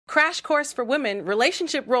Crash Course for Women,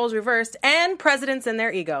 Relationship Roles Reversed, and Presidents and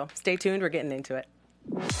Their Ego. Stay tuned. We're getting into it.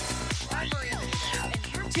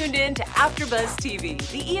 Tuned in to AfterBuzz TV,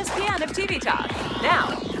 the ESPN of TV talk. Now,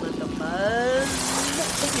 let the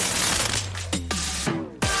buzz begin.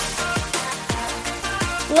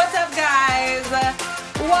 What's up, guys?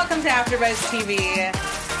 Welcome to AfterBuzz TV.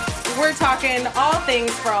 We're talking all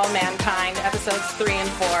things for all mankind, episodes 3 and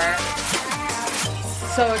 4.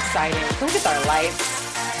 So exciting. Look at our lights.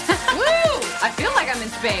 Woo! I feel like I'm in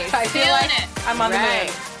space. I feel like I'm on the moon.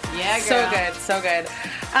 Yeah, girl. So good.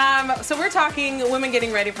 So we're talking women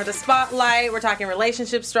getting ready for the spotlight. We're talking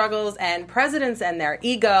relationship struggles and presidents and their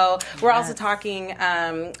ego. We're also talking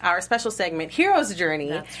our special segment, Hero's Journey.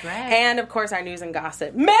 That's right. And, of course, our news and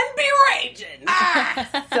gossip. Men be raging!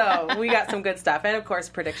 So we got some good stuff. And, of course,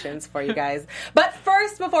 predictions for you guys. But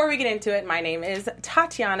first, before we get into it, my name is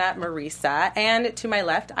Tatiana Marisa. And to my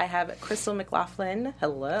left, I have Crystal McLaughlin.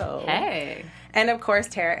 Hello. Hey. And, of course,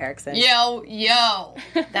 Tara Erickson. Yo.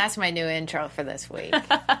 That's my new intro for this week.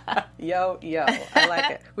 Yo. I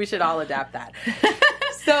like it. We should all adapt that.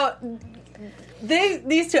 So,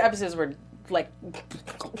 these two episodes were, like,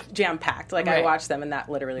 jam-packed. Like, I watched them, and that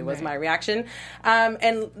literally was my reaction.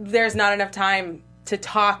 And there's not enough time to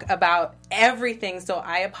talk about everything, so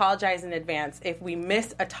I apologize in advance if we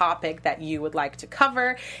miss a topic that you would like to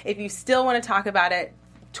cover. If you still want to talk about it,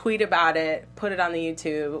 tweet about it, put it on the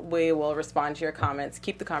YouTube. We will respond to your comments.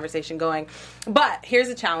 Keep the conversation going. But here's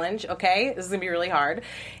a challenge, okay? This is going to be really hard.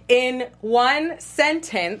 In one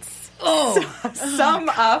sentence, sum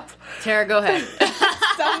up. Tara, go ahead.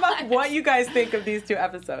 Sum up what you guys think of these two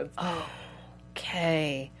episodes.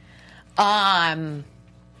 Okay.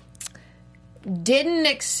 Didn't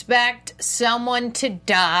expect someone to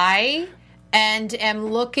die and am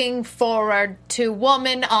looking forward to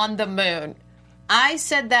Woman on the Moon. I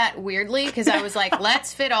said that weirdly because I was like,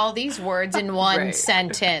 let's fit all these words in one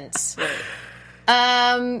sentence.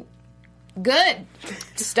 Good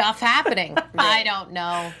stuff happening. I don't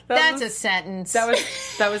know. That's a sentence. That was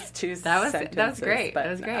two sentences. That was great. But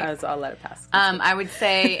that was great. I'll let it pass. I would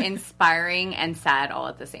say inspiring and sad all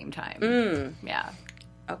at the same time. Yeah.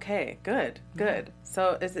 Okay, good.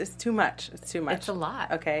 So it's too much. It's too much. It's a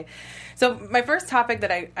lot. Okay. So my first topic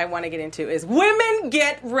that I want to get into is women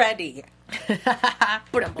get ready. Okay.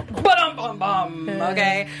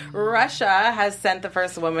 Russia has sent the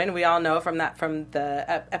first woman, we all know from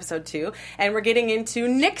the episode 2, and we're getting into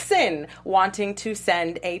Nixon wanting to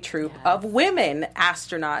send a troop of women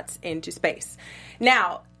astronauts into space.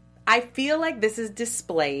 Now, I feel like this is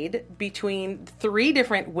displayed between 3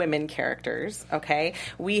 different women characters, okay?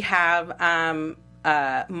 We have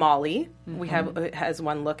Molly, we have has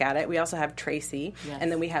one look at it. We also have Tracy, and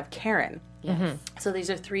then we have Karen. Yes. So these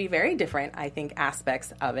are 3 very different, I think,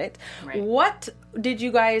 aspects of it. Right. What did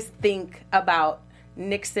you guys think about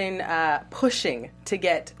Nixon pushing to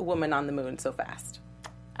get Woman on the Moon so fast?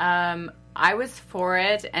 I was for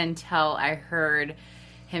it until I heard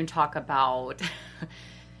him talk about...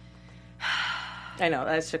 I know,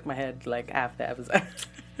 I shook my head like half the episode.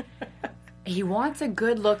 He wants a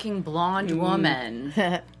good-looking blonde woman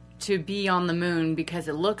to be on the moon because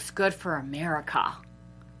it looks good for America.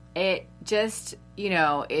 It just,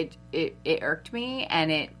 it irked me,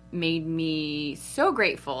 and it made me so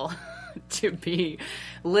grateful to be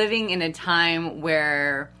living in a time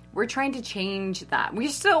where we're trying to change that. We're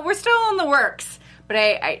still in the works. But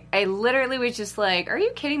I literally was just like, are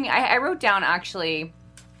you kidding me? I wrote down, actually,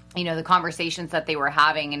 the conversations that they were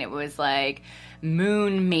having, and it was like,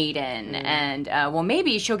 Moon Maiden, and well,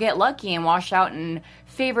 maybe she'll get lucky and wash out in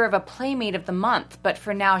favor of a Playmate of the Month, but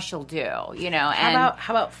for now she'll do, And how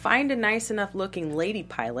about find a nice enough looking lady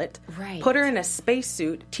pilot, put her in a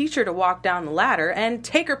spacesuit, teach her to walk down the ladder, and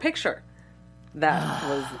take her picture. That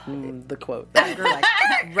was the quote.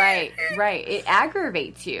 Right. It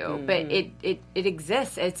aggravates you, but it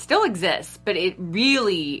exists. It still exists, but it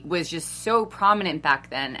really was just so prominent back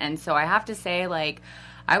then, and so I have to say, like,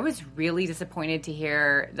 I was really disappointed to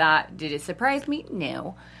hear that. Did it surprise me?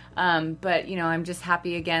 No. But, I'm just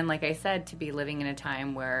happy again, like I said, to be living in a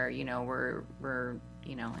time where, we're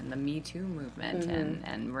in the Me Too movement,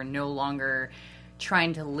 and we're no longer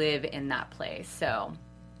trying to live in that place. So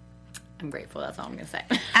I'm grateful. That's all I'm going to say.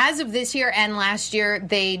 As of this year and last year,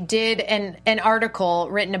 they did an article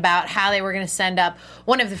written about how they were going to send up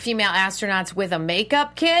one of the female astronauts with a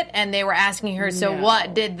makeup kit, and they were asking her, so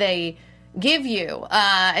what did they give you?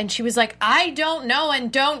 And she was like, I don't know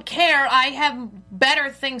and don't care. I have better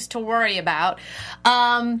things to worry about.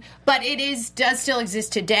 But does still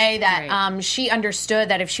exist today that she understood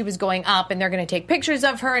that if she was going up and they're going to take pictures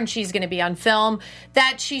of her and she's going to be on film,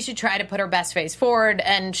 that she should try to put her best face forward.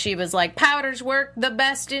 And she was like, powders work the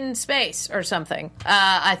best in space or something,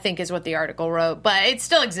 I think is what the article wrote. But it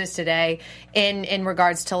still exists today in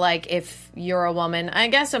regards to, like, if you're a woman, I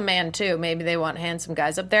guess a man too, maybe they want handsome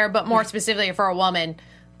guys up there, but more specifically for a woman,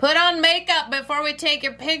 put on makeup before we take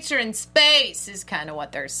your picture in space is kind of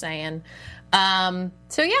what they're saying.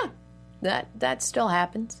 So yeah, that still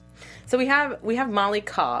happens. So we have Molly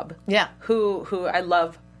Cobb, Yeah. who I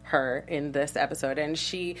love her in this episode, and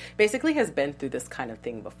she basically has been through this kind of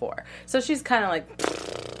thing before. So she's kind of like,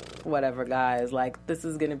 whatever, guys, like, this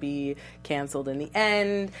is going to be canceled in the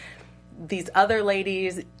end. These other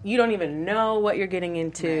ladies, you don't even know what you're getting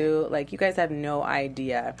into. Right. Like, you guys have no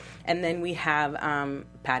idea. And then we have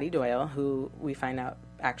Patty Doyle, who we find out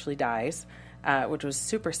actually dies, which was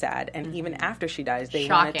super sad. And even after she dies, they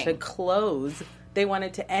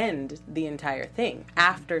wanted to end the entire thing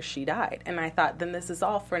after she died. And I thought, then this is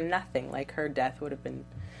all for nothing. Like, her death would have been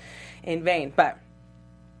in vain. But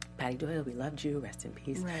Patty Doyle, we loved you. Rest in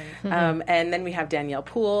peace. Right. And then we have Danielle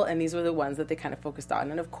Poole, and these were the ones that they kind of focused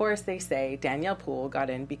on. And of course, they say Danielle Poole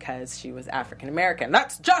got in because she was African American.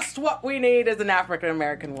 That's just what we need as an African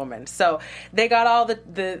American woman. So they got all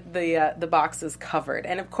the boxes covered.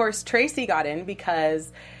 And of course, Tracy got in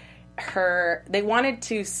because they wanted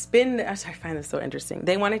to spin. I find this so interesting.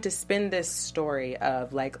 They wanted to spin this story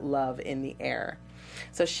of, like, love in the air.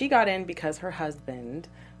 So she got in because her husband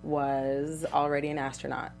was already an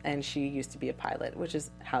astronaut and she used to be a pilot, which is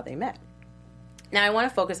how they met. Now I want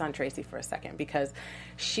to focus on Tracy for a second because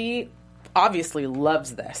she obviously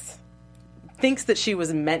loves this, thinks that she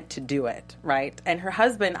was meant to do it, right? And her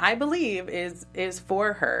husband, I believe, is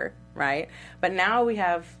for her, right? But now we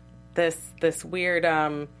have this weird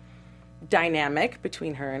dynamic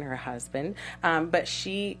between her and her husband, but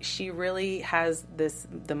she really has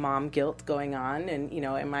the mom guilt going on, and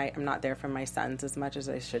I'm not there for my sons as much as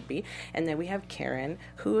I should be. And then we have Karen,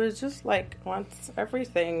 who is just like wants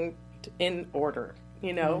everything in order.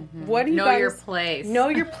 What do you guys your place? Know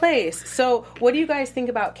your place. So, what do you guys think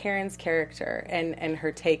about Karen's character and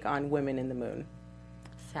her take on women in the moon?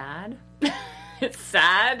 Sad. It's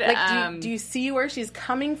sad. Like, do you see where she's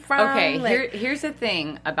coming from? Okay, here's the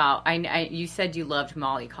thing about you said you loved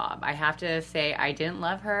Molly Cobb. I have to say I didn't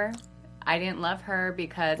love her. I didn't love her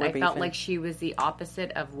because I felt like she was the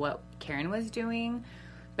opposite of what Karen was doing,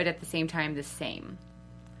 but at the same time the same.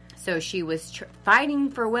 So she was fighting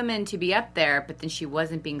for women to be up there, but then she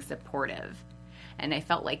wasn't being supportive. And I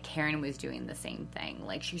felt like Karen was doing the same thing.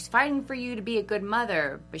 Like, she's fighting for you to be a good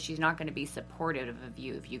mother, but she's not going to be supportive of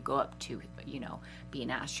you if you go up to, be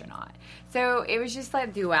an astronaut. So it was just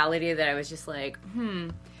like duality that I was just like,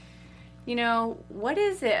 what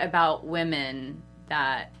is it about women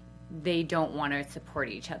that they don't want to support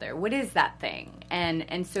each other? What is that thing?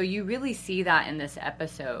 And so you really see that in this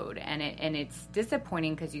episode. And it's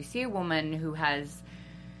disappointing because you see a woman who has,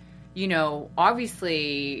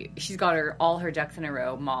 obviously she's got all her ducks in a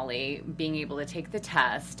row, Molly, being able to take the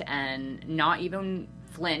test and not even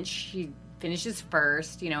flinch. She finishes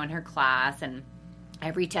first, in her class, and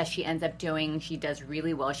every test she ends up doing, she does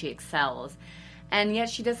really well. She excels. And yet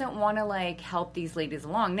she doesn't want to, help these ladies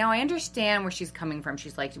along. Now, I understand where she's coming from.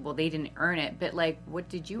 She's like, well, they didn't earn it. But, what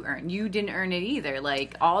did you earn? You didn't earn it either.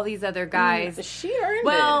 All these other guys. She earned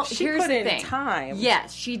it. She put in time.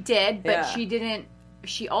 Yes, she did. But she didn't.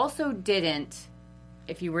 She also didn't,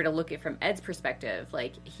 if you were to look at it from Ed's perspective,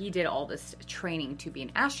 he did all this training to be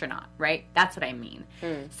an astronaut, right? That's what I mean.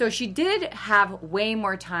 So she did have way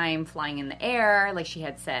more time flying in the air, like she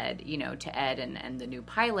had said, to Ed and the new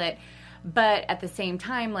pilot. But at the same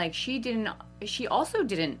time, she also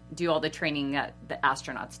didn't do all the training that the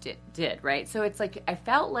astronauts did, right? So it's I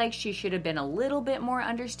felt like she should have been a little bit more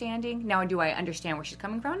understanding. Now, do I understand where she's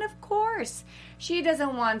coming from? And of course. She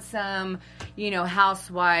doesn't want some,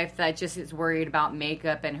 housewife that just is worried about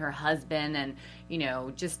makeup and her husband and,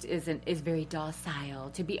 just is very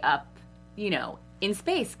docile to be up, in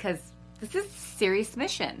space, because this is a serious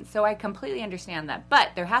mission. So I completely understand that. But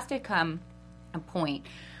there has to come a point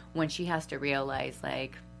when she has to realize,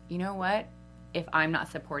 you know what? If I'm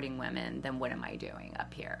not supporting women, then what am I doing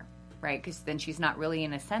up here, right? Because then she's not really,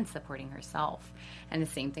 in a sense, supporting herself. And the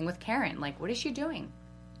same thing with Karen. What is she doing?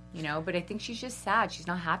 But I think she's just sad. She's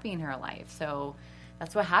not happy in her life. So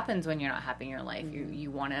that's what happens when you're not happy in your life.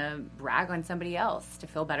 You want to brag on somebody else to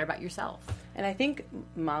feel better about yourself. And I think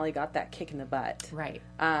Molly got that kick in the butt. Right.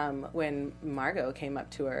 When Margot came up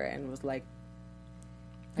to her and was like,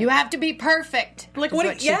 You have to be perfect. Like,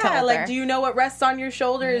 what she told her. Do you know what rests on your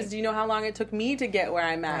shoulders? Do you know how long it took me to get where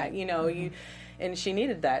I'm at? You know, and she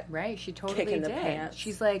needed that. Right, she totally kick in did. the pants.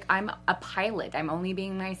 She's like, I'm a pilot. I'm only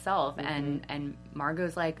being myself. And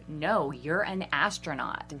Margot's like, no, you're an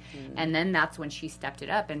astronaut. And then that's when she stepped it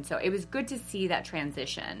up. And so it was good to see that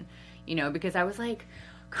transition, you know, because I was like,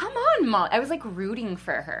 come on, Molly. I was like rooting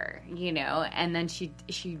for her, you know, and then she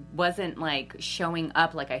wasn't like showing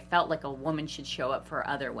up like I felt like a woman should show up for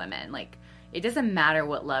other women. Like, it doesn't matter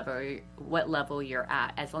what level you're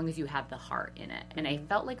at, as long as you have the heart in it. And I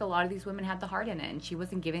felt like a lot of these women had the heart in it, and she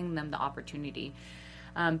wasn't giving them the opportunity.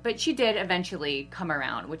 But she did eventually come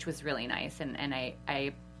around, which was really nice. And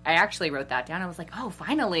I actually wrote that down. I was like, oh,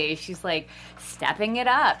 finally, she's like stepping it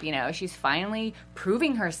up. You know, she's finally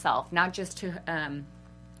proving herself, not just to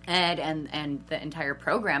Ed and the entire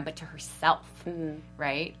program, but to herself,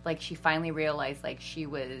 right? Like, she finally realized, like, she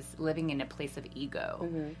was living in a place of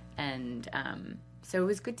ego. And so it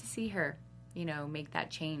was good to see her, you know, make that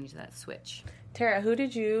change, that switch. Tara, who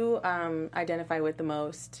did you identify with the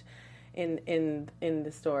most in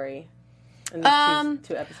the story, in the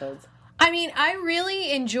two episodes? I mean, I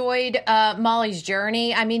really enjoyed Molly's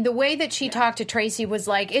journey. I mean, the way that she talked to Tracy was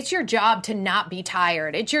like, it's your job to not be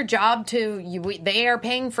tired. It's your job they are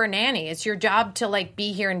paying for a nanny. It's your job to, like,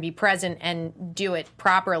 be here and be present and do it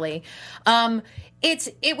properly.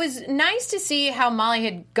 It was nice to see how Molly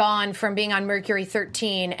had gone from being on Mercury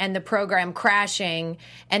 13 and the program crashing,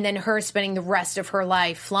 and then her spending the rest of her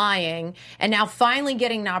life flying, and now finally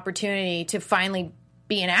getting an opportunity to finally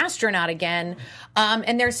be an astronaut again.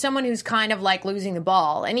 And there's someone who's kind of like losing the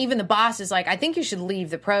ball. And even the boss is like, I think you should leave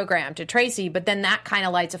the program, to Tracy. But then that kind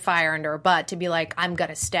of lights a fire under her butt to be like, I'm going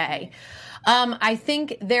to stay. I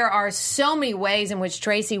think there are so many ways in which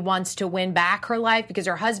Tracy wants to win back her life because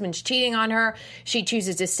her husband's cheating on her. She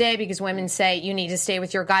chooses to stay because women say you need to stay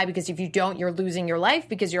with your guy because if you don't, you're losing your life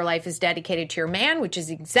because your life is dedicated to your man, which is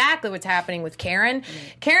exactly what's happening with Karen.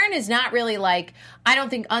 Karen is not really, like, I don't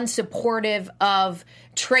think unsupportive of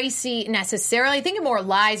Tracy necessarily. I think it more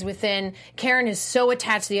lies within Karen is so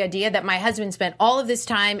attached to the idea that my husband spent all of this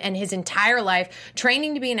time and his entire life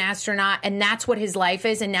training to be an astronaut, and that's what his life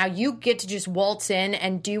is, and now you get to just waltz in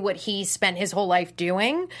and do what he spent his whole life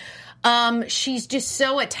doing. She's just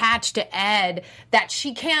so attached to Ed that she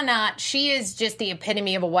is just the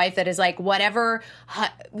epitome of a wife that is like, whatever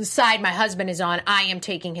side my husband is on, I am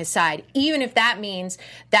taking his side. Even if that means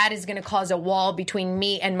that is going to cause a wall between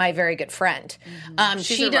me and my very good friend.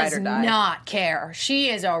 She does not care. She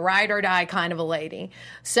is a ride or die kind of a lady.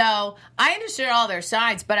 So I understood all their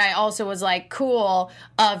sides, but I also was like, cool,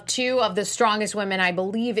 of two of the strongest women I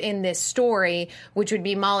believe in this story, which would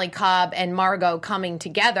be Molly Cobb and Margot coming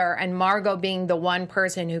together, and Margot being the one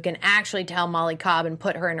person who can actually tell Molly Cobb and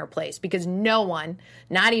put her in her place, because no one,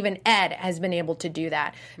 not even Ed, has been able to do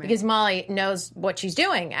that. Right. Because Molly knows what she's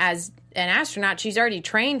doing as an astronaut. She's already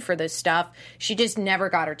trained for this stuff. She just never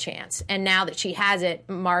got her chance. And now that she has it,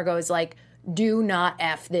 Margot is like, do not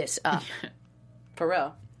F this up. For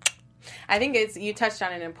real. I think you touched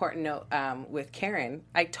on an important note with Karen.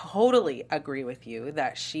 I totally agree with you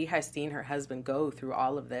that she has seen her husband go through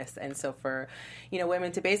all of this. And so for,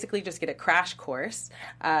 women to basically just get a crash course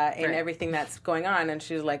in everything that's going on. And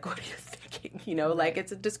she's like, what are you thinking? Like,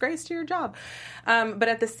 it's a disgrace to your job. But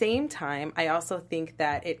at the same time, I also think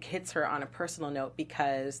that it hits her on a personal note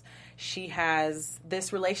because she has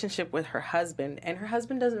this relationship with her husband, and her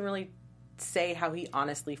husband doesn't really say how he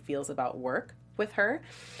honestly feels about work with her.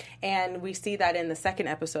 And we see that in the second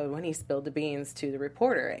episode when he spilled the beans to the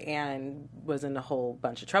reporter and was in a whole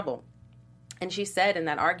bunch of trouble. And she said in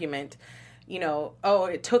that argument, oh,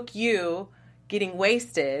 it took you getting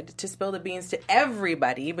wasted to spill the beans to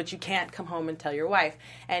everybody, but you can't come home and tell your wife.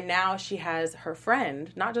 And now she has her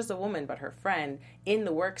friend, not just a woman, but her friend in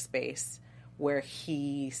the workspace where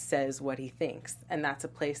he says what he thinks. And that's a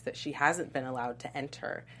place that she hasn't been allowed to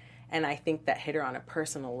enter. And I think that hit her on a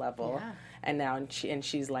personal level. Yeah. And now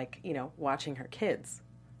she's like, watching her kids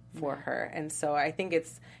for her. And so I think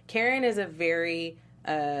Karen is a very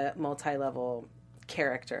multi-level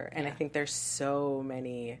character. And I think there's so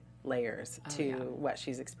many layers to what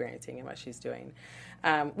she's experiencing and what she's doing.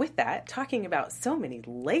 With that, talking about so many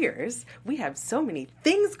layers, we have so many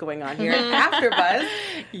things going on here at AfterBuzz.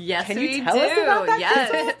 Yes, Can you tell us about that?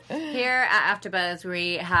 Yes. Here at AfterBuzz,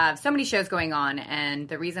 we have so many shows going on, and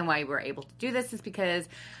the reason why we're able to do this is because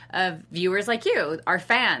of viewers like you, our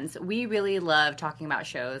fans. We really love talking about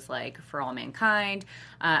shows like For All Mankind.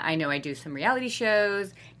 I know I do some reality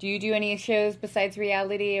shows. Do you do any shows besides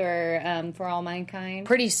reality or For All Mankind?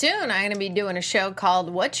 Pretty soon, I'm going to be doing a show called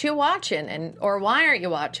What You Watching or Why are you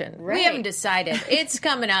watching? We Right. haven't decided. It's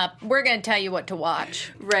coming up. We're going to tell you what to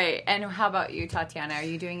watch. Right. And how about you, Tatiana? Are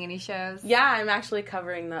you doing any shows? Yeah, I'm actually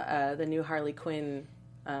covering the new Harley Quinn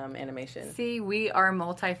animation. See, we are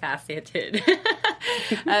multifaceted.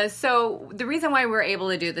 So the reason why we're able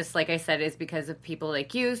to do this, like I said, is because of people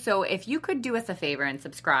like you. So if you could do us a favor and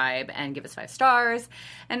subscribe and give us 5 stars,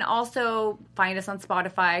 and also find us on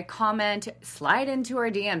Spotify, comment, slide into our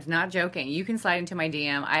DMs. Not joking. You can slide into my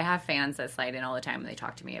DM. I have fans that slide in all the time and they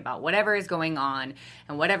talk to me about whatever is going on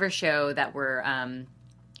and whatever show that we're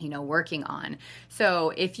working on.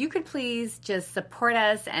 So if you could please just support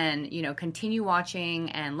us and, continue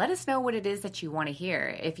watching and let us know what it is that you want to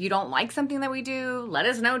hear. If you don't like something that we do, let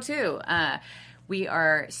us know too. We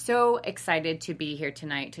are so excited to be here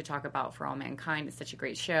tonight to talk about For All Mankind. It's such a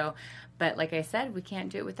great show. But like I said, we can't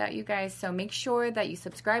do it without you guys. So make sure that you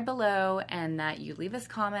subscribe below and that you leave us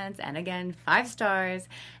comments. And again, 5 stars.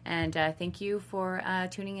 And thank you for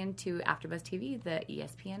tuning in to AfterBuzz TV, the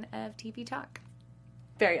ESPN of TV Talk.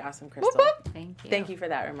 Very awesome, Crystal. Whoop, whoop. Thank you. Thank you for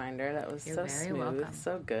that reminder. That was You're so very smooth, welcome.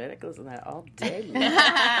 so good. I could listen to that all day.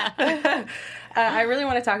 I really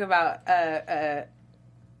want to talk about a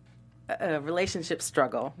relationship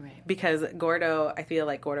struggle, Right. because I feel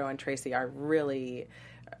like Gordo and Tracy are really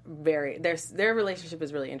their relationship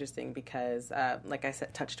is really interesting because, like I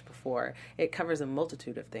said, touched before, it covers a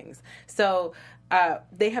multitude of things. So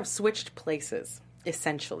they have switched places.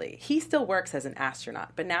 Essentially, he still works as an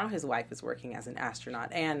astronaut, but now his wife is working as an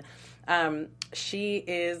astronaut, and she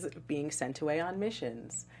is being sent away on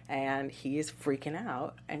missions, and he is freaking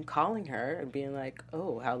out and calling her and being like,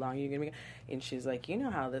 "Oh, how long are you gonna be?" And she's like, "You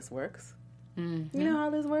know how this works. You know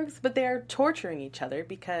how this works." But they're torturing each other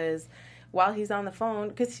because while he's on the phone,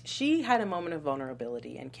 because she had a moment of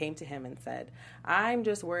vulnerability and came to him and said, "I'm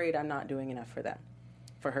just worried I'm not doing enough for them,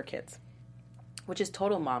 for her kids." Which is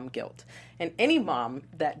total mom guilt. And any mom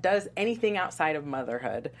that does anything outside of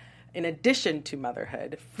motherhood, in addition to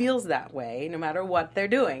motherhood, feels that way no matter what they're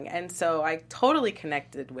doing. And so I totally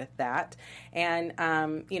connected with that. And,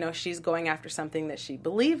 she's going after something that she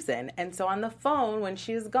believes in. And so on the phone, when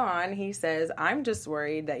she's gone, he says, "I'm just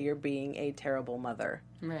worried that you're being a terrible mother."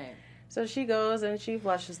 Right. So she goes and she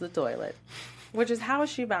flushes the toilet, which is how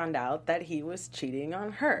she found out that he was cheating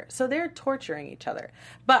on her. So they're torturing each other.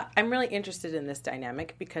 But I'm really interested in this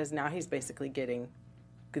dynamic because now he's basically getting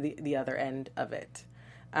the other end of it.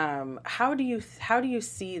 How do you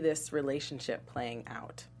see this relationship playing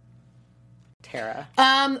out, Tara?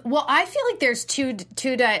 Well, I feel like there's two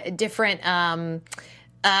different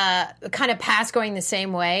kind of paths going the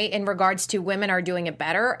same way in regards to women are doing it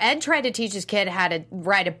better. Ed tried to teach his kid how to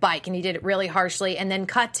ride a bike, and he did it really harshly. And then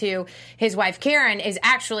cut to his wife, Karen, is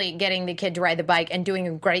actually getting the kid to ride the bike and doing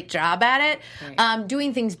a great job at it, right.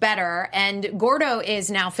 Doing things better. And Gordo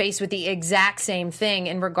is now faced with the exact same thing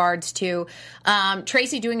in regards to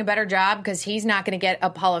Tracy doing a better job because he's not going to get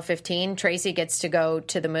Apollo 15. Tracy gets to go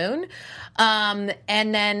to the moon. And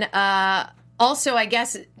then also, I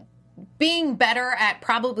guess, being better at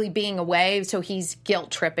probably being away, so he's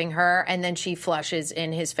guilt tripping her, and then she flushes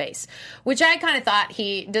in his face, which I kind of thought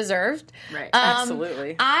he deserved. Right.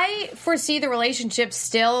 Absolutely. I foresee the relationship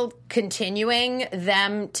still continuing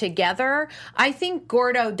them together. I think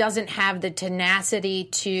Gordo doesn't have the tenacity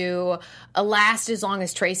to last as long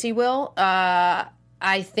as Tracy will.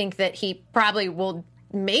 I think that he probably will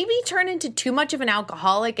maybe turn into too much of an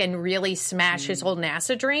alcoholic and really smash his whole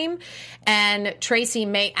NASA dream. And Tracy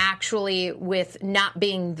may actually, with not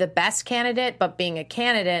being the best candidate, but being a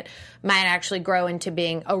candidate, might actually grow into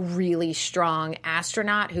being a really strong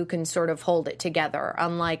astronaut who can sort of hold it together.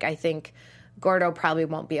 Unlike, I think, Gordo probably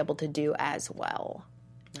won't be able to do as well.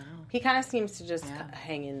 He kind of seems to just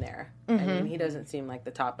hang in there. I mean, he doesn't seem like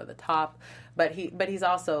the top of the top, but he's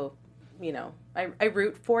also, I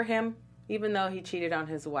root for him. Even though he cheated on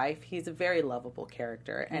his wife, he's a very lovable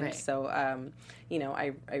character, and right. so I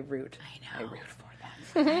root. I know. I root for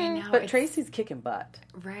that. I know. But Tracy's kicking butt.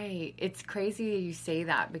 Right. It's crazy you say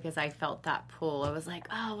that because I felt that pull. I was like,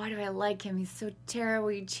 oh, why do I like him? He's so terrible.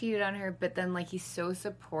 He cheated on her. But then, he's so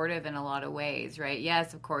supportive in a lot of ways, right?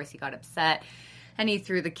 Yes, of course, he got upset and he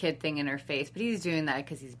threw the kid thing in her face. But he's doing that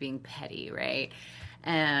because he's being petty, right?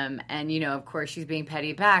 And, of course, she's being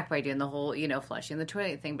petty back by doing the whole, flushing the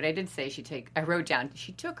toilet thing. But I did say I wrote down,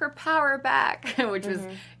 she took her power back, which was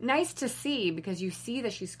nice to see because you see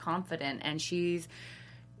that she's confident and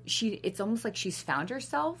it's almost like she's found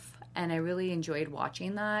herself. And I really enjoyed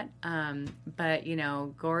watching that. But,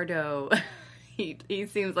 Gordo, he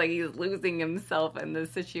seems like he's losing himself in this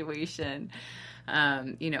situation.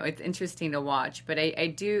 It's interesting to watch, but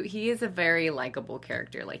he is a very likable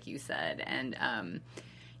character, like you said. And,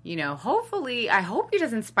 you know, hopefully, I hope he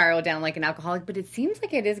doesn't spiral down like an alcoholic, but it seems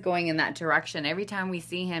like it is going in that direction. Every time we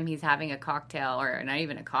see him, he's having a cocktail, or not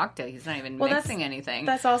even a cocktail. He's not even mixing anything.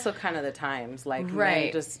 That's also kind of the times. Like,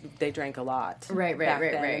 men they drank a lot. Right.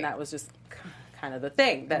 And that was just kind of the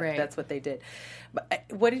thing. That's what they did. But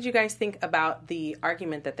what did you guys think about the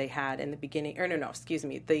argument that they had in the beginning? Or excuse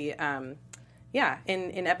me. The,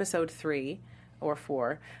 in episode 3 or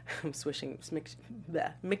 4, I'm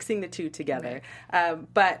mixing the two together.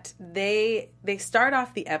 Right. But they start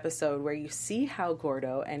off the episode where you see how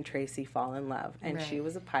Gordo and Tracy fall in love, and she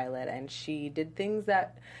was a pilot, and she did things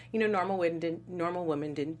that, you know, normal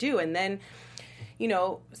women didn't do. And then, you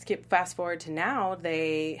know, fast forward to now,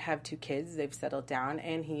 they have 2 kids, they've settled down,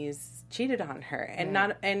 and he's cheated on her,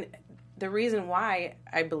 and the reason why,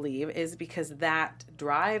 I believe, is because that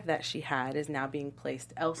drive that she had is now being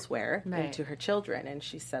placed elsewhere into her children, and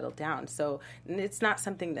she's settled down. So it's not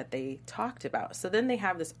something that they talked about. So then they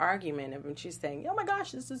have this argument of when she's saying, oh my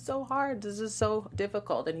gosh, this is so hard, this is so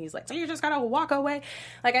difficult. And he's like, so you just gotta walk away?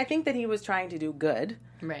 Like, I think that he was trying to do good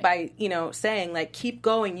by, you know, saying, like, keep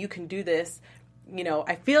going, you can do this. You know,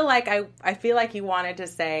 I feel like he wanted to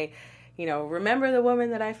say, you know, remember the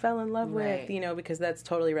woman that I fell in love with, you know, because that's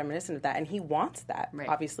totally reminiscent of that. And he wants that. Right.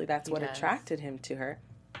 Obviously, that's what attracted him to her.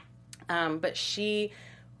 But she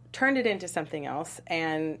turned it into something else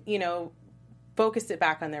and, you know, focused it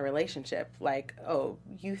back on their relationship. Like, oh,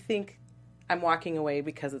 you think I'm walking away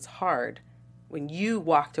because it's hard when you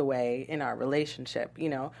walked away in our relationship, you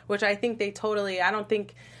know, which I think they totally, I don't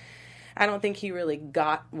think he really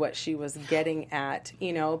got what she was getting at,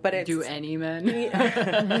 you know, but it's... Do any men?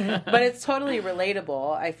 But it's totally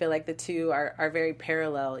relatable. I feel like the two are very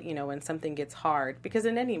parallel, you know, when something gets hard. Because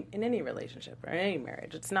in any relationship or in any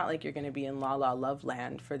marriage, it's not like you're going to be in la-la love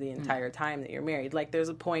land for the entire time that you're married. Like, there's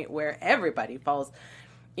a point where everybody falls...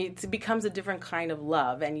 It becomes a different kind of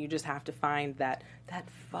love, and you just have to find that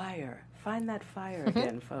fire. Find that fire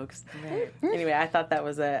again, folks. Right. Anyway, I thought that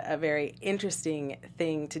was a very interesting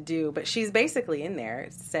thing to do. But she's basically in there,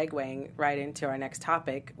 segueing right into our next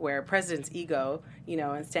topic, where president's ego, you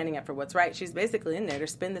know, and standing up for what's right, she's basically in there to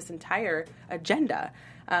spin this entire agenda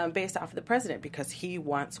based off of the president, because he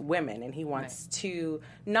wants women, and he wants to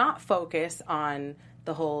not focus on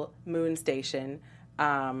the whole moon station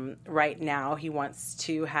right now. He wants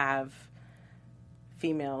to have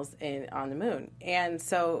females on the moon. And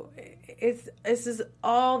so it's just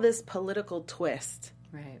all this political twist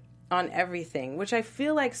on everything, which I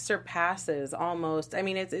feel like surpasses almost, I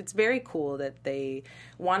mean, it's very cool that they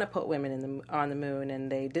want to put women on the moon,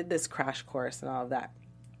 and they did this crash course and all of that.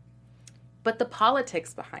 But the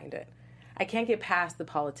politics behind it, I can't get past the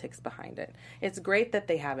politics behind it. It's great that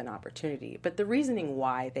they have an opportunity, but the reasoning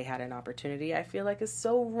why they had an opportunity, I feel like, is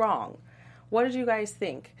so wrong. What did you guys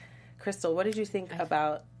think? Crystal, what did you think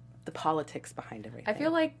about the politics behind everything? I feel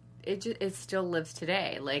like it still lives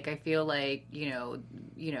today. Like, I feel like, you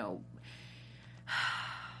know,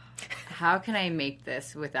 how can I make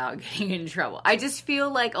this without getting in trouble? I just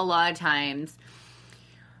feel like a lot of times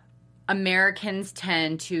Americans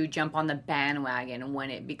tend to jump on the bandwagon when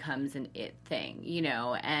it becomes an it thing, you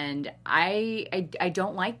know, and I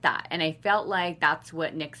don't like that. And I felt like that's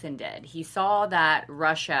what Nixon did. He saw that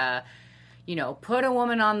Russia, you know, put a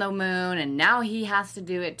woman on the moon, and now he has to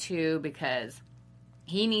do it too because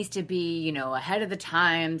he needs to be, you know, ahead of the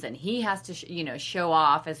times, and he has to, show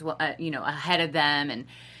off as well, you know, ahead of them. And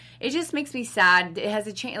it just makes me sad. It has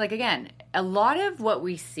a change. Like, again, a lot of what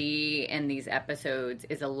we see in these episodes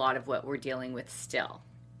is a lot of what we're dealing with still.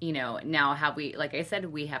 You know, now like I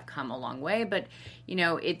said, we have come a long way, but, you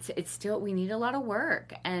know, it's still, we need a lot of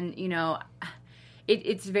work. And, you know,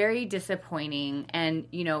 it's very disappointing. And,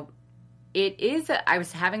 you know, it is. I was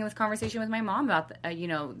having this conversation with my mom about, you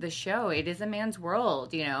know, the show. It is a man's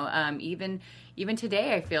world. You know, even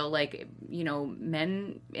today, I feel like, you know,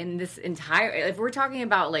 men in this entire. If we're talking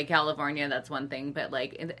about like California, that's one thing. But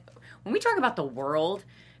like when we talk about the world,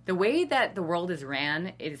 the way that the world is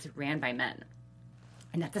ran by men,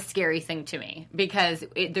 and that's a scary thing to me because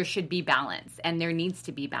there should be balance, and there needs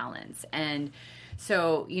to be balance, and.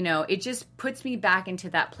 So, you know, it just puts me back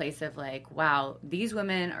into that place of like, wow, these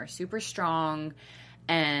women are super strong.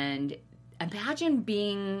 And imagine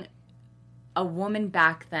being a woman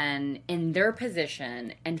back then in their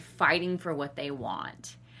position and fighting for what they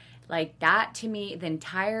want. Like that, to me, the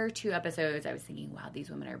entire 2 episodes, I was thinking, wow,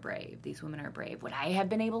 these women are brave. These women are brave. Would I have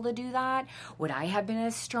been able to do that? Would I have been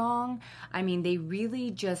as strong? I mean, they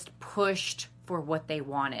really just pushed for what they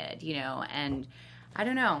wanted, you know, and I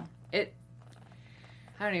don't know.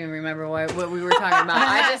 I don't even remember what we were talking about.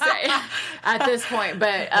 at this point.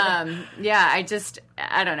 But yeah,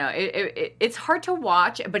 I don't know. It's hard to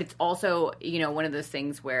watch, but it's also, one of those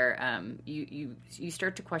things where you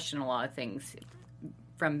start to question a lot of things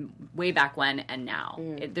from way back when and now.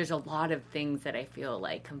 There's a lot of things that I feel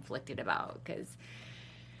like conflicted about because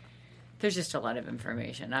there's just a lot of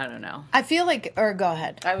information. I don't know. I feel like, or go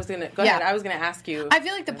ahead. Go ahead. I was gonna ask you. I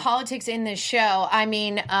feel like the politics in this show, I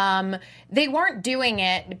mean, they weren't doing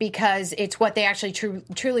it because it's what they actually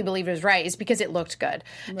truly believed was right. It's because it looked good.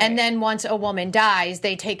 Right. And then once a woman dies,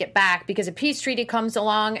 they take it back because a peace treaty comes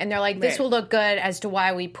along and they're like, this will look good as to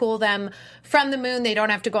why we pull them from the moon. They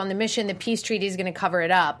don't have to go on the mission. The peace treaty is going to cover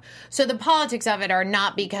it up. So the politics of it are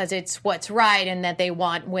not because it's what's right and that they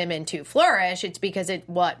want women to flourish. It's because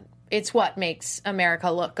it's what makes America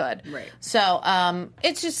look good. Right. So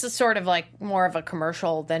it's just a sort of like more of a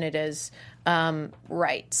commercial than it is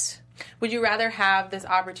rights. Would you rather have this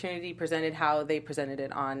opportunity presented how they presented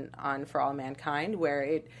it on For All Mankind,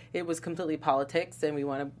 where it was completely politics and we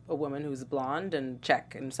want a woman who's blonde and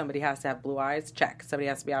check, and somebody has to have blue eyes, check, somebody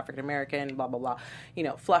has to be African American, blah, blah,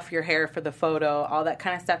 blah, fluff your hair for the photo, all that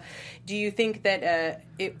kind of stuff. Do you think that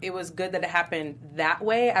it was good that it happened that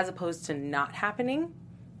way as opposed to not happening?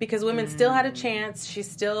 Because women still had a chance. She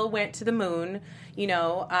still went to the moon,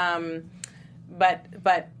 but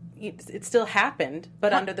it still happened,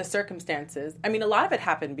 but under the circumstances. I mean, a lot of it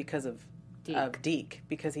happened because of Deke,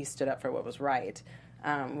 because he stood up for what was right,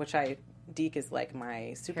 Deke is like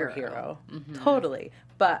my superhero. Mm-hmm. Totally.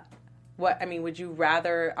 But would you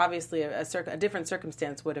rather, obviously a different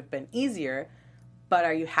circumstance would have been easier, but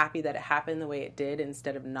are you happy that it happened the way it did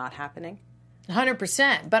instead of not happening?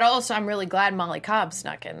 100%. But also, I'm really glad Molly Cobb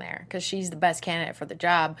snuck in there because she's the best candidate for the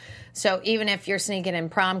job. So even if you're sneaking in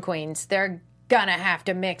prom queens, they're going to have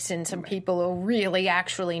to mix in some people who really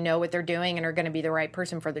actually know what they're doing and are going to be the right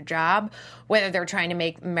person for the job, whether they're trying to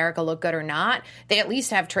make America look good or not. They at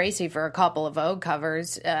least have Tracy for a couple of Vogue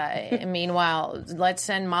covers. Meanwhile, let's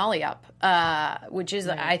send Molly up, which is,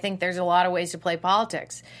 I think there's a lot of ways to play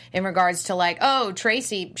politics in regards to like, oh,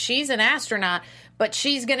 Tracy, she's an astronaut, but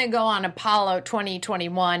she's going to go on Apollo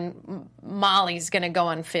 2021. Molly's going to go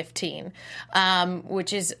on 15,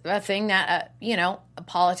 which is a thing that,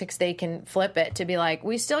 politics, they can flip it to be like,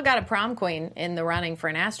 we still got a prom queen in the running for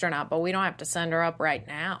an astronaut, but we don't have to send her up right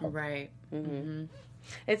now. Right. Mm-hmm.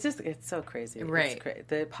 It's so crazy. Right.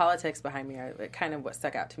 The politics behind me are kind of what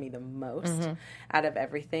stuck out to me the most out of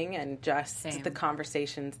everything, and just the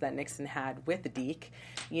conversations that Nixon had with Deke,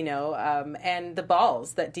 and the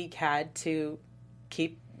balls that Deke had to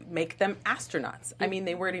make them astronauts. I mean,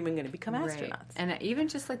 they weren't even going to become astronauts. Right. And even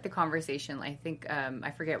just like the conversation, I think,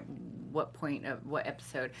 I forget what point of what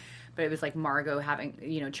episode, but it was like Margot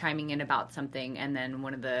having, chiming in about something, and then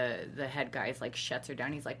one of the head guys like shuts her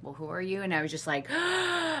down. He's like, well, who are you? And I was just like,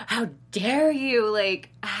 how dare you? Like,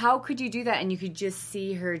 how could you do that? And you could just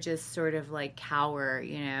see her just sort of like cower,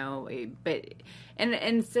 but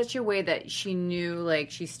in such a way that she knew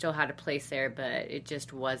like she still had a place there, but it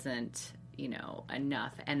just wasn't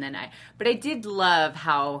enough. And then I did love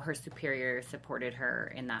how her superior supported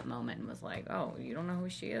her in that moment and was like, oh, you don't know who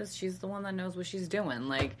she is? She's the one that knows what she's doing.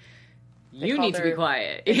 Like, you need to be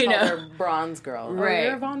quiet. They called her Bronze Girl. Right. Oh,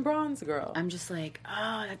 you're Von Bronze Girl. I'm just like,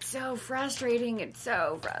 oh, that's so frustrating. It's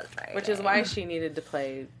so frustrating. Which is why she needed to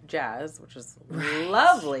play jazz, which was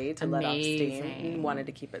lovely to let off steam. Wanted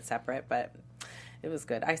to keep it separate, but it was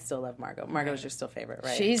good. I still love Margot. Margot's your still favorite,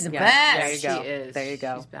 right? She's the best. There you go. She is. There you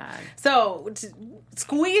go. She's bad. So,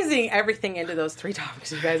 squeezing everything into those 3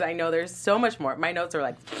 topics, you guys, I know there's so much more. My notes are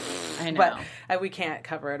like, I know. But we can't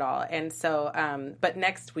cover it all. And so, but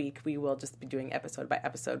next week we will just be doing episode by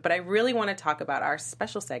episode. But I really want to talk about our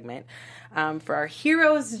special segment for our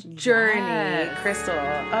hero's journey. Yes. Crystal,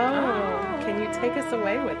 can you take us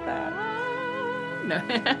away with that?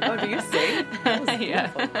 No. Do you sing? That was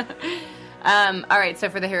beautiful. Yeah. All right, so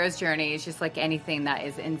for the hero's journey, it's just like anything that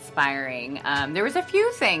is inspiring. There was a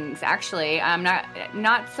few things, actually.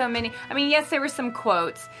 Not so many. I mean, yes, there were some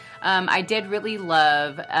quotes. I did really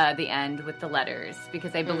love the end with the letters,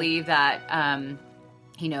 because I believe that,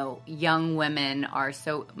 young women are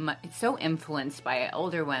so influenced by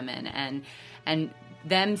older women, and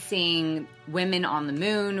them seeing women on the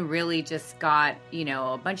moon really just got,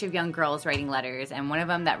 a bunch of young girls writing letters. And one of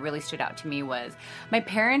them that really stood out to me was, my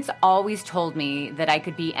parents always told me that I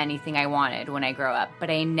could be anything I wanted when I grow up, but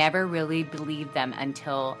I never really believed them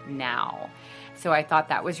until now. So I thought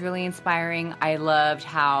that was really inspiring. I loved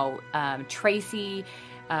how Tracy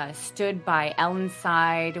stood by Ellen's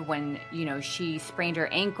side when, she sprained her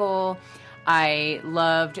ankle. I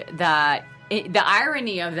loved that the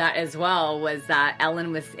irony of that as well was that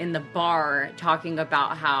Ellen was in the bar talking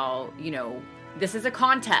about how, this is a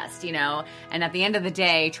contest, and at the end of the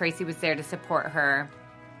day, Tracy was there to support her.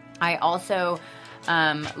 I also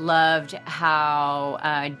loved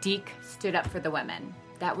how Deke stood up for the women.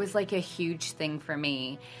 That was like a huge thing for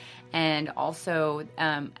me. And also,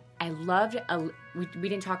 I loved, we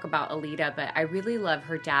didn't talk about Alita, but I really love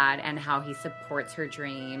her dad and how he supports her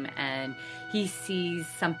dream, and he sees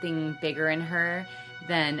something bigger in her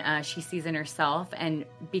than she sees in herself. And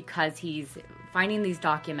because he's finding these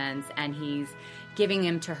documents and he's giving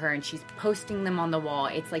them to her and she's posting them on the wall,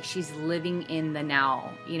 it's like she's living in the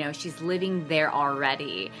now, she's living there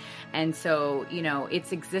already. And so,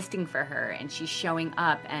 it's existing for her and she's showing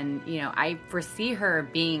up, and, I foresee her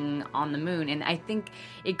being on the moon. And I think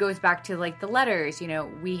it goes back to like the letters,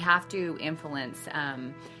 we have to influence,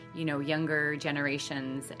 younger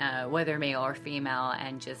generations, whether male or female,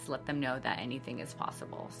 and just let them know that anything is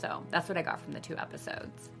possible. So that's what I got from the 2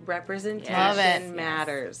 episodes. Representation Love it.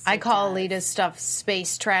 matters. I call Alita's stuff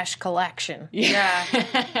Space Trash Collection. Yeah.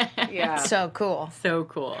 Yeah. So cool. So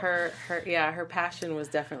cool. Her passion was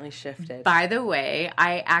definitely shifted. By the way,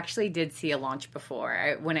 I actually did see a launch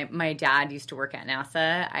before. My dad used to work at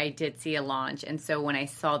NASA, I did see a launch. And so when I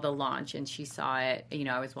saw the launch and she saw it,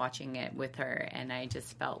 I was watching it with her, and I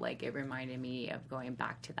just felt like it reminded me of going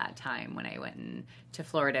back to that time when I went to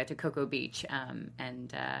Florida, to Cocoa Beach,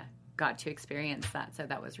 and got to experience that. So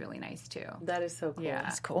that was really nice too. That is so cool. Yeah.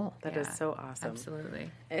 That's cool. That is so awesome. Absolutely.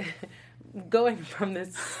 Going from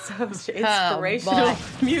this so inspirational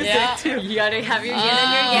music to You gotta have your yin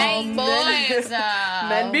and your yang. Boys,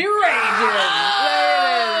 Men Be Raging.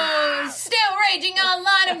 There it is. Still raging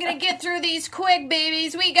online. I'm going to get through these quick,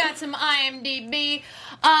 babies. We got some IMDb.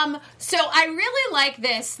 So I really like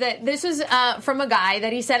this, that this is from a guy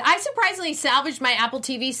that he said, I surprisingly salvaged my Apple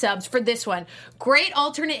TV subs for this one. Great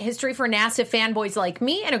alternate history for NASA fanboys like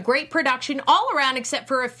me, and a great production all around except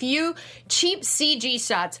for a few cheap CG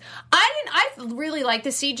shots. I really like the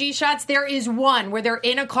CG shots. There is one where they're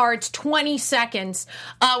in a car, it's 20 seconds,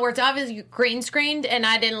 where it's obviously green screened, and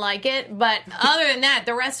I didn't like it. But other than that,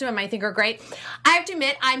 the rest of them I think are great. I have to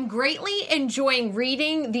admit, I'm greatly enjoying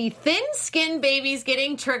reading the thin-skinned babies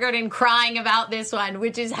getting triggered and crying about this one,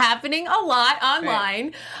 which is happening a lot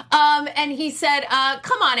online. Right. And he said,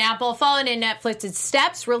 come on, Apple, following in Netflix's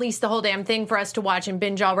steps, release the whole damn thing for us to watch and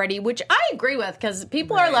binge already, which I agree with because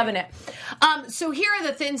people are loving it. So here are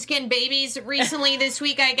the thin-skinned babies. Recently this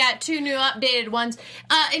week, I got 2 new updated ones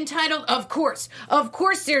entitled, Of Course,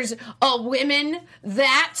 there's a women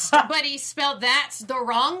that's, but he spelled that's the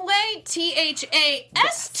wrong way,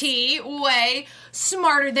 THAST way,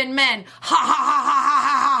 smarter than men. Ha ha ha ha ha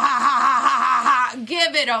ha ha ha ha ha.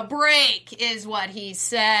 Give it a break is what he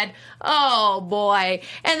said. Oh boy.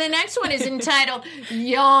 And the next one is entitled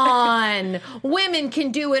Yawn. Women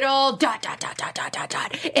can do it all, ...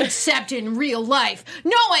 except in real life.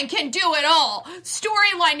 No one can do it all.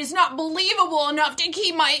 Storyline is not believable enough to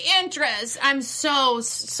keep my interest. I'm so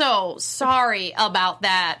sorry about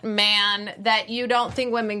that, man, that you don't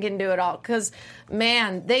think women can do it all, because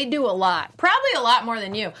man, they do a lot. Probably a lot more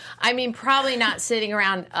than you. I mean, probably not sitting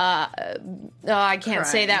around, I can't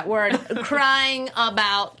say that word, crying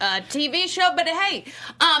about a TV show. But hey,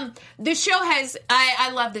 the show has,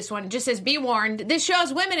 I love this one. It just says, be warned, this show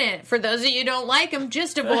has women in it. For those of you who don't like them,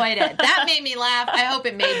 just avoid it. That made me laugh. I hope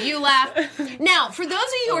it made you laugh. Now, for those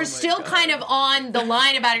of you who are still kind of on the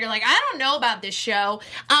line about it, you're like, I don't know about this show.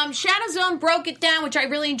 Shadow Zone broke it down, which I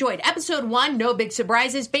really enjoyed. Episode 1, no big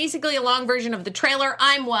surprises. Basically a long version of the trailer.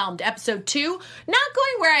 I'm whelmed. Episode 2, not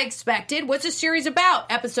going where I expected. What's the series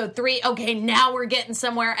about? Episode 3, okay, now we're getting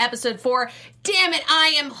somewhere. Episode 4, damn it,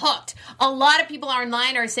 I am hooked. A lot of people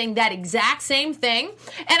online are saying that exact same thing.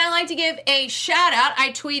 And I like to give a shout out. I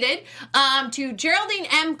tweeted to Geraldine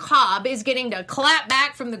M. Cobb is getting to clap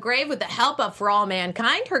back from the grave with the help of For All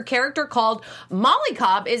Mankind. Her character, called Molly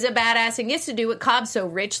Cobb, is a badass and gets to do what Cobb so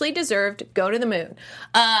richly deserved, go to the moon.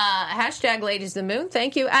 Hashtag Ladies of the Moon.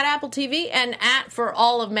 Thank you. At Apple TV and at For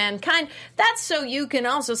All of Mankind. That's so you can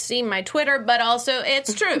also see my Twitter, but also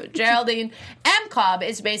it's true. Geraldine M. Cobb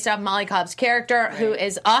is based off Molly Cobb's character, who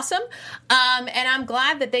is awesome. And I'm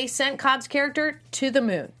glad that they sent Cobb's character to the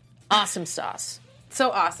moon. Awesome sauce. So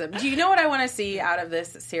awesome. Do you know what I want to see out of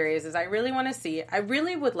this series is I really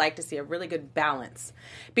would like to see a really good balance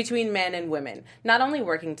between men and women, not only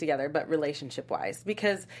working together, but relationship-wise.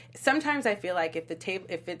 Because sometimes I feel like if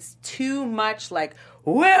it's too much like,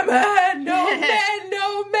 women, no men,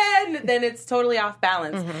 no men, then it's totally off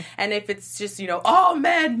balance. And if it's just, all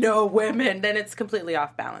men, no women, then it's completely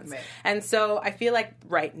off balance. Right. And so I feel like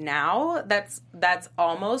right now that's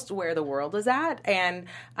almost where the world is at. And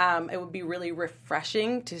it would be really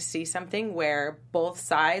refreshing to see something where both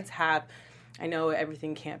sides have, I know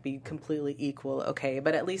everything can't be completely equal, okay,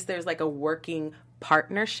 but at least there's like a working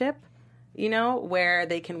partnership, where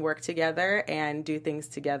they can work together and do things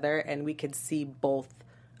together, and we could see both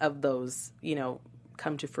of those,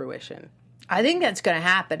 come to fruition. I think that's going to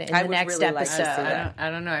happen in the next really episode. I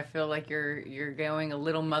don't know. I feel like you're going a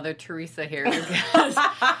little Mother Teresa here because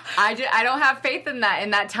I don't have faith in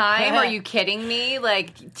that time. Are you kidding me?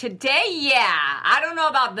 Like today, yeah. I don't know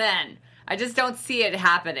about then. I just don't see it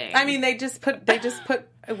happening. I mean, they just put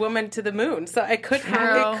a woman to the moon, so it could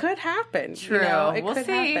happen. True. It we'll could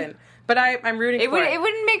see. happen. But I'm rooting for it. It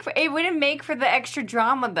wouldn't make for the extra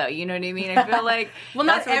drama, though. You know what I mean? I feel like well,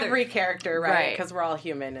 not every character, right? Because we're all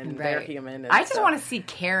human and they're human. And I just want to see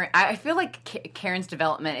Karen. I feel like Karen's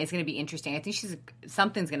development is going to be interesting. I think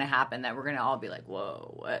something's going to happen that we're going to all be like,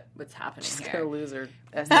 "Whoa, what's happening here?" She's going to lose her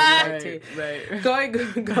SAT. Right.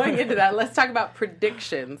 Going into that, let's talk about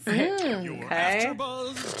predictions. Your Okay.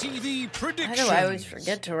 AfterBuzz TV predictions. How do I always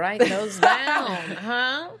forget to write those down?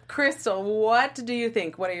 Huh? Crystal, what do you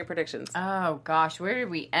think? What are your predictions? Oh gosh, where did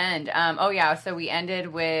we end? So we ended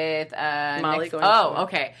with Molly going. Oh,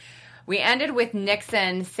 okay. We ended with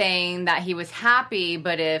Nixon saying that he was happy,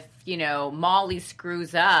 but if Molly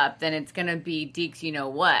screws up, then it's gonna be Deke's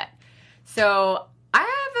what. So I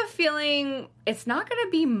have a feeling it's not gonna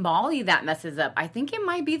be Molly that messes up. I think it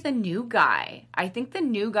might be the new guy. I think the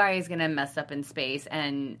new guy is gonna mess up in space,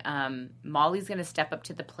 and Molly's gonna step up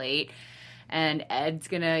to the plate, and Ed's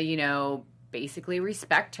gonna basically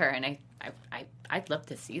respect her, and I'd love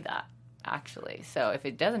to see that, actually. So if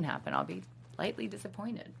it doesn't happen, I'll be slightly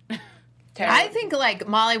disappointed. I think like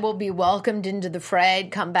Molly will be welcomed into the fray,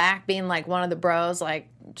 come back being like one of the bros. Like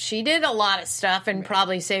she did a lot of stuff and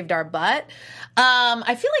probably saved our butt.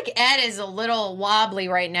 I feel like Ed is a little wobbly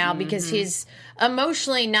right now because he's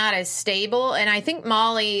emotionally not as stable, and I think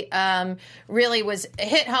Molly really was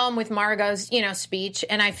hit home with Margot's speech,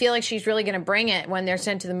 and I feel like she's really going to bring it when they're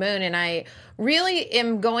sent to the moon, and I really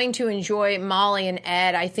am going to enjoy Molly and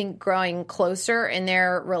Ed, I think, growing closer in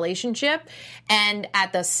their relationship, and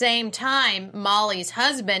at the same time Molly's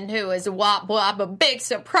husband, who is a big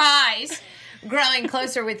surprise, growing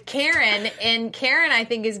closer with Karen, and Karen I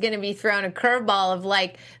think is going to be thrown a curveball of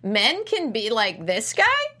like, men can be like this guy?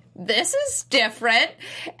 This is different.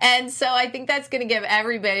 And so I think that's going to give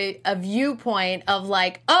everybody a viewpoint of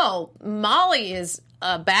like, oh, Molly is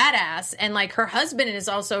a badass, and like her husband is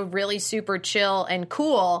also really super chill and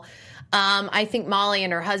cool. I think Molly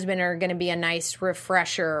and her husband are going to be a nice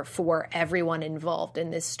refresher for everyone involved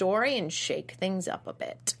in this story and shake things up a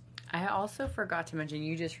bit. I also forgot to mention,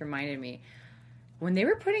 you just reminded me, when they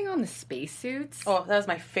were putting on the spacesuits, Oh, that was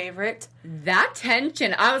my favorite. that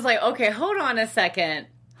tension, I was like, okay, hold on a second.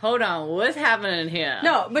 Hold on, what's happening here?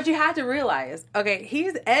 No, but you have to realize, okay,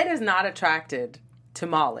 Ed is not attracted to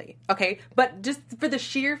Molly, okay? But just for the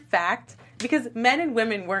sheer fact, because men and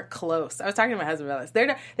women weren't close. I was talking to my husband about this. They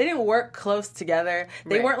didn't work close together.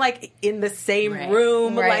 They Right. weren't like in the same Right.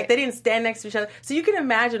 room. Right. Like they didn't stand next to each other. So you can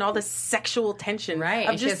imagine all the sexual tension Right,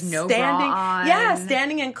 of and she just has no bra standing. on. Yeah,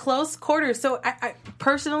 standing in close quarters. So I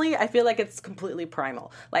personally, I feel like it's completely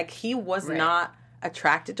primal. Like he was Right. not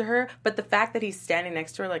attracted to her, but the fact that he's standing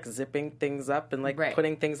next to her, like zipping things up and like Right.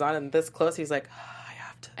 putting things on and this close, he's like, I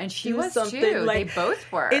have to And she do was something. too. Like, They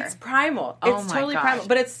both were. It's primal. Oh It's my totally gosh. primal.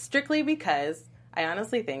 But it's strictly because I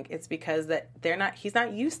honestly think it's because that he's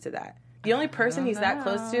not used to that. The only person he's that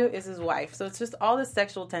close to is his wife. So it's just all this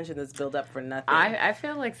sexual tension that's built up for nothing. I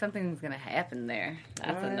feel like something's going to happen there.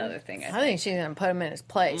 That's another thing. I think she's going to put him in his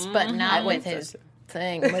place, but not with his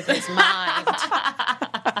thing, with his mind.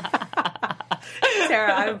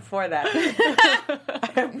 Tara, I'm for that.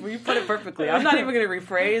 You put it perfectly. I'm not even going to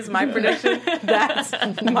rephrase my prediction. That's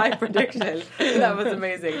my prediction. That was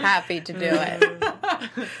amazing. Happy to do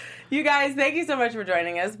it. You guys, thank you so much for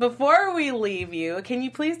joining us. Before we leave you, can you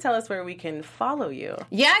please tell us where we can follow you?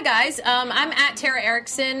 Yeah, guys, I'm at Tara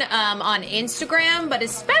Erickson on Instagram, but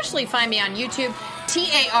especially find me on YouTube,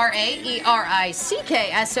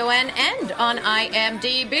 TaraErickson, and on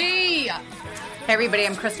IMDb. Hey everybody,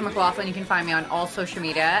 I'm Crystal McLaughlin. You can find me on all social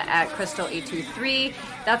media at Crystal823.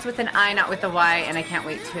 That's with an I, not with a Y, and I can't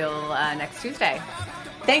wait till next Tuesday.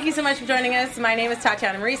 Thank you so much for joining us. My name is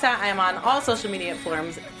Tatiana Marisa. I am on all social media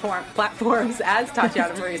platforms as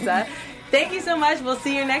Tatiana Marisa. Thank you so much. We'll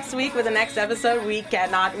see you next week with the next episode. We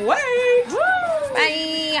cannot wait. Woo!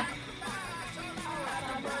 Bye.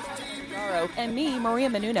 And me, Maria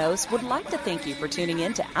Menounos, would like to thank you for tuning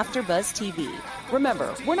in to AfterBuzz TV.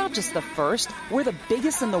 Remember, we're not just the first, we're the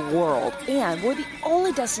biggest in the world, and we're the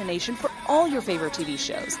only destination for all your favorite TV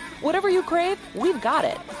shows. Whatever you crave, we've got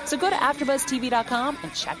it. So go to AfterBuzzTV.com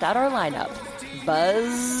and check out our lineup.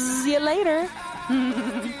 Buzz you later.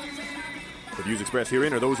 The views expressed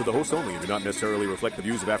herein are those of the hosts only and do not necessarily reflect the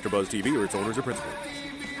views of AfterBuzz TV or its owners or principals.